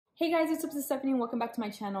Hey guys, what's up? This is Stephanie and welcome back to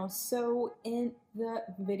my channel. So in the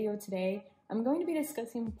video today, I'm going to be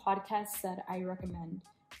discussing podcasts that I recommend.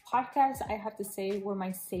 Podcasts, I have to say, were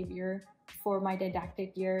my savior for my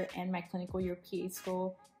didactic year and my clinical year PA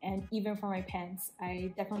school, and even for my PANCE.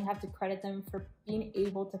 I definitely have to credit them for being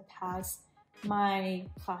able to pass my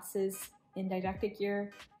classes in didactic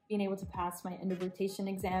year, being able to pass my end of rotation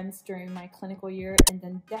exams during my clinical year, and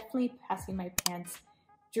then definitely passing my PANCE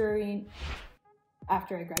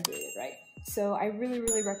after I graduated, right? So I really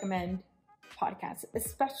recommend podcasts,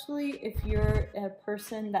 especially if you're a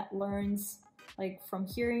person that learns like from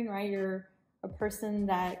hearing, right? You're a person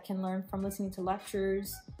that can learn from listening to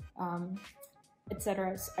lectures,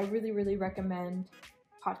 etc. So I really recommend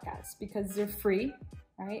podcasts because they're free,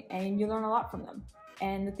 right? And you learn a lot from them.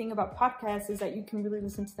 And the thing about podcasts is that you can really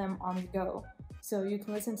listen to them on the go. So you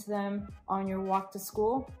can listen to them on your walk to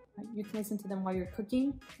school. You can listen to them while you're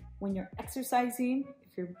cooking, when you're exercising,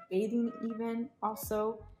 if you're bathing even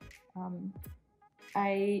also.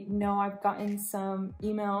 I know I've gotten some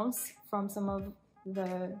emails from some of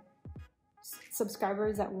the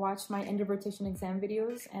subscribers that watch my end of rotation exam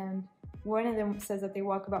videos, and one of them says that they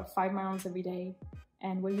walk about 5 miles every day,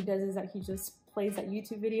 and what he does is that he just plays that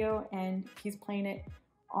YouTube video and he's playing it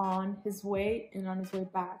on his way and on his way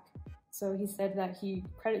back. So he said that he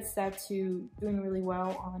credits that to doing really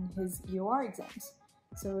well on his EOR exams.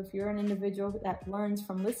 So if you're an individual that learns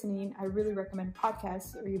from listening, I really recommend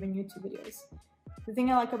podcasts or even YouTube videos. The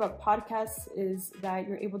thing I like about podcasts is that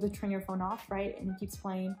you're able to turn your phone off, right? And it keeps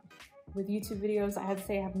playing. With YouTube videos, I have to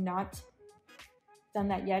say I have not done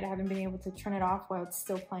that yet. I haven't been able to turn it off while it's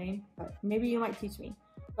still playing, but maybe you might teach me.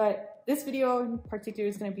 But this video in particular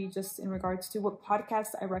is going to be just in regards to what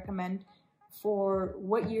podcasts I recommend for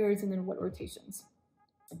what years and then what rotations.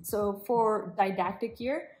 So for didactic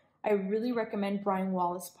year, I really recommend Brian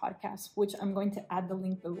Wallace podcast, which I'm going to add the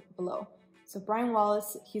link below. So Brian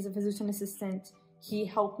Wallace, he's a physician assistant. He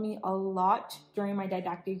helped me a lot during my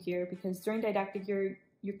didactic year because during didactic year,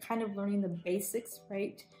 you're kind of learning the basics,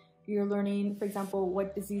 right? You're learning, for example,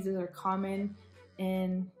 what diseases are common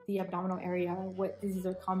in the abdominal area, what diseases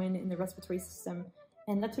are common in the respiratory system.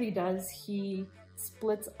 And that's what he does. He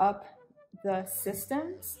splits up the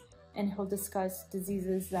systems and he'll discuss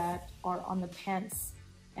diseases that are on the PANCE.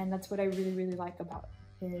 And that's what I really like about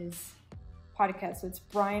his podcast. So it's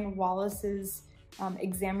Brian Wallace's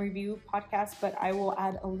exam review podcast, but I will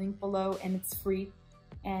add a link below and it's free.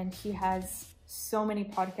 And he has so many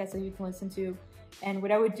podcasts that you can listen to. And what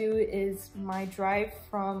I would do is my drive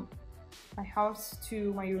from my house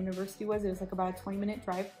to my university it was like about a 20-minute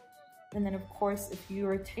drive. And then of course, if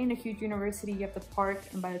you're attending a huge university, you have to park.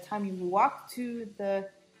 And by the time you walk to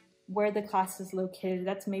where the class is located,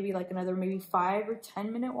 that's maybe like another 5 or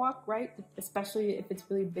 10-minute walk, right? Especially if it's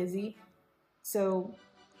really busy. So,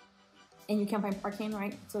 and you can't find parking,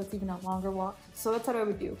 right? So it's even a longer walk. So that's what I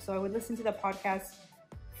would do. So I would listen to the podcast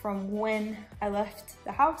from when I left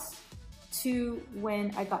the house to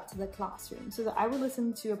when I got to the classroom. So that I would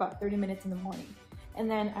listen to about 30 minutes in the morning. And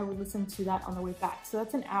then I would listen to that on the way back. So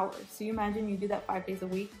that's an hour. So you imagine you do that 5 days a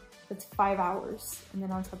week, that's 5 hours. And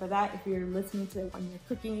then on top of that, if you're listening to it when you're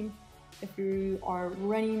cooking, if you are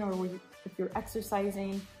running or if you're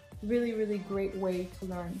exercising, really great way to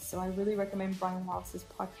learn. So I really recommend Brian Wallace's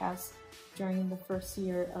podcast during the first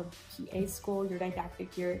year of PA school, your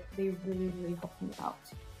didactic year. They really help me out.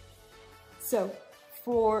 So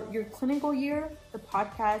for your clinical year, the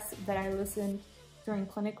podcast that I listened during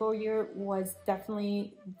clinical year was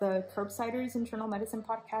definitely the Curbsiders Internal Medicine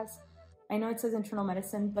podcast. I know it says internal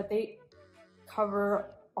medicine, but they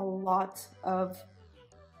cover a lot of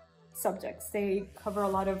subjects. They cover a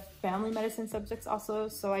lot of family medicine subjects also.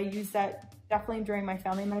 So I use that definitely during my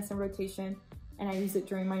family medicine rotation, and I use it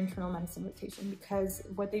during my internal medicine rotation because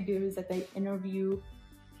what they do is that they interview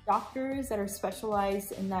doctors that are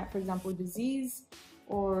specialized in that, for example, disease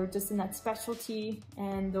or just in that specialty,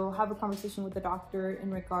 and they'll have a conversation with the doctor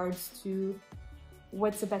in regards to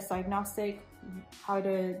what's the best diagnostic, how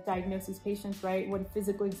to diagnose these patients, right? What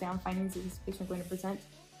physical exam findings is this patient going to present,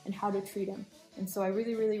 and how to treat them. And so I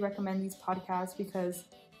really recommend these podcasts because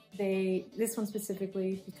this one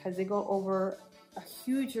specifically, because they go over a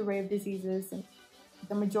huge array of diseases, and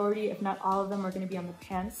the majority, if not all of them, are going to be on the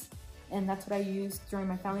PANCE. And that's what I use during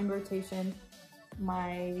my family rotation,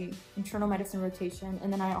 my internal medicine rotation,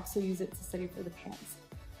 and then I also use it to study for the PANCE.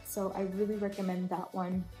 So I really recommend that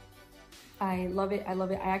one. I love it.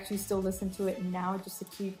 I actually still listen to it now just to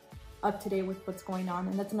keep up to date with what's going on.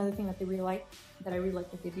 And that's another thing that I really like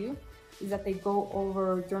what they do, is that they go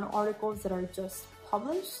over journal articles that are just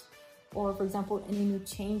published, or for example, any new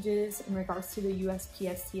changes in regards to the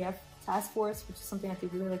USPSTF task force, which is something that they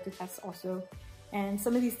really like to test also. And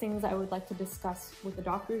some of these things I would like to discuss with the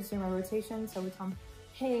doctors during my rotation. So I would tell them,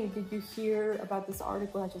 hey, did you hear about this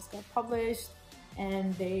article that just got published?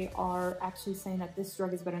 And they are actually saying that this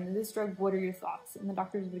drug is better than this drug. What are your thoughts? And the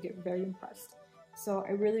doctors would get very impressed. So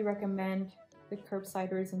I really recommend the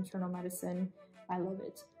Curbsiders Internal Medicine. I love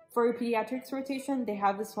it. For a pediatrics rotation, they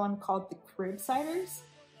have this one called the Cribsiders.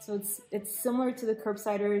 So it's similar to the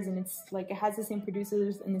Curbsiders, and it's like it has the same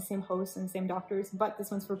producers and the same hosts and the same doctors, but this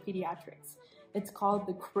one's for pediatrics. It's called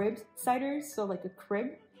the Cribsiders, so like a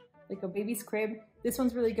crib, like a baby's crib. This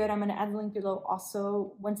one's really good. I'm going to add the link below.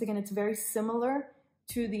 Also, once again, it's very similar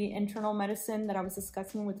to the internal medicine that I was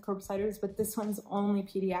discussing with Curbsiders, but this one's only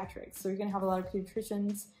pediatrics. So you're going to have a lot of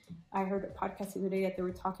pediatricians. I heard a podcast the other day that they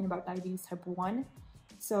were talking about diabetes type 1.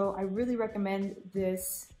 So I really recommend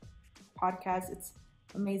this podcast. It's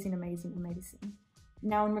amazing, amazing, amazing.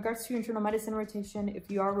 Now, in regards to your internal medicine rotation,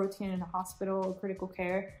 if you are rotating in a hospital or critical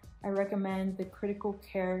care, I recommend the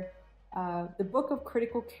the Book of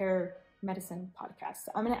Critical Care Medicine podcast.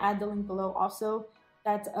 I'm going to add the link below. Also,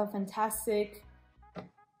 that's a fantastic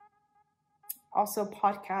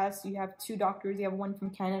podcast. You have two doctors. You have one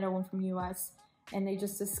from Canada, one from US, and they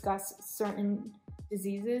just discuss certain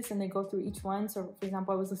diseases and they go through each one. So, for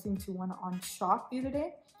example, I was listening to one on shock the other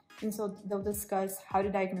day. And so they'll discuss how to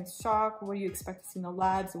diagnose shock, what do you expect to see in the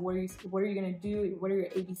labs, what are you going to do, what are your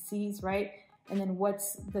ABCs, right? And then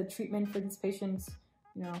what's the treatment for these patients,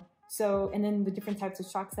 you know? So, and then the different types of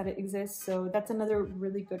shocks that exist. So that's another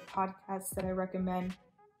really good podcast that I recommend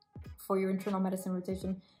for your internal medicine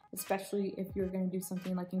rotation, especially if you're going to do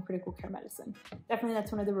something like in critical care medicine. Definitely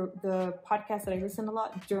that's one of the podcasts that I listen a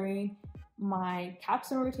lot during my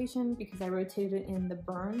capstone rotation because I rotated in the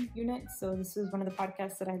burn unit. So this is one of the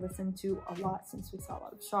podcasts that I listened to a lot since we saw a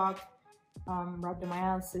lot of shock,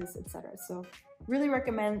 rhabdomyolysis, etc. So really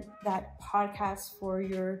recommend that podcast for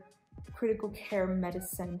your critical care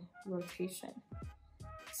medicine rotation.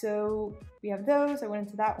 So we have those. I went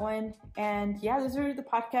into that one. And yeah, those are the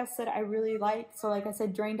podcasts that I really like. So like I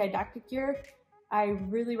said, during Didactic Year, I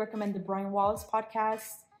really recommend the Brian Wallace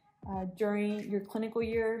podcast. During your clinical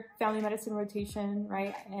year, family medicine rotation,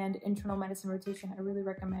 right, and internal medicine rotation, I really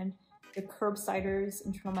recommend the Curbsiders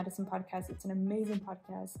Internal Medicine podcast. It's an amazing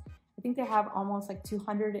podcast. I think they have almost like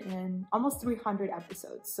 300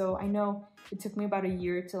 episodes. So I know it took me about a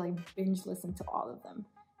year to like binge listen to all of them,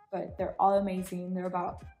 but they're all amazing. They're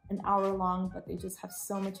about an hour long, but they just have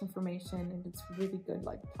so much information and it's really good,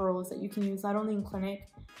 like pearls that you can use not only in clinic,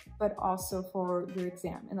 but also for your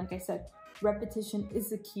exam. And like I said, repetition is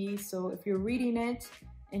the key. So if you're reading it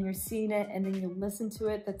and you're seeing it and then you listen to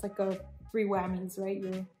it, that's like a 3 whammies, right?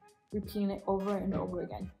 You're repeating it over and over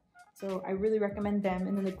again. So I really recommend them.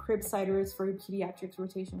 And then the Cribsiders for your pediatrics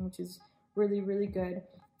rotation, which is really, really good.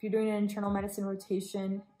 If you're doing an internal medicine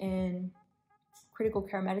rotation in critical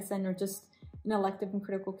care medicine or just an elective in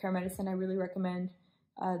critical care medicine, I really recommend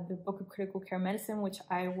the Book of Critical Care Medicine, which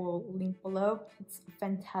I will link below. It's a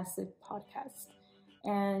fantastic podcast.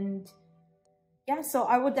 And yeah, so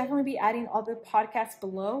I will definitely be adding all the podcasts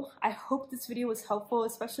below. I hope this video was helpful,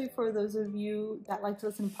 especially for those of you that like to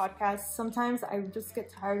listen to podcasts. Sometimes I just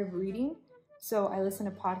get tired of reading, so I listen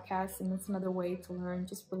to podcasts, and that's another way to learn,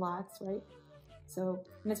 just relax, right? So,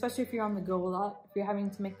 and especially if you're on the go a lot, if you're having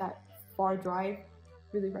to make that far drive,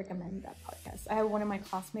 really recommend that podcast. I have one of my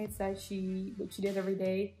classmates that what she did every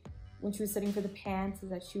day when she was sitting for the pants is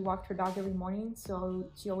that she walked her dog every morning, so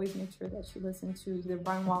she always made sure that she listened to either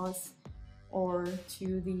Brian Wallace or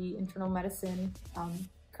to the internal medicine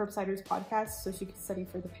Curbsiders podcast so she could study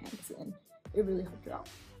for the pants, and it really helped her out.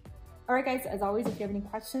 All right, guys, as always, if you have any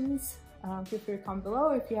questions, feel free to comment below.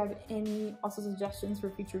 If you have any also suggestions for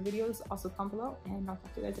future videos, also comment below, and I'll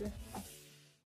talk to you guys later. Bye.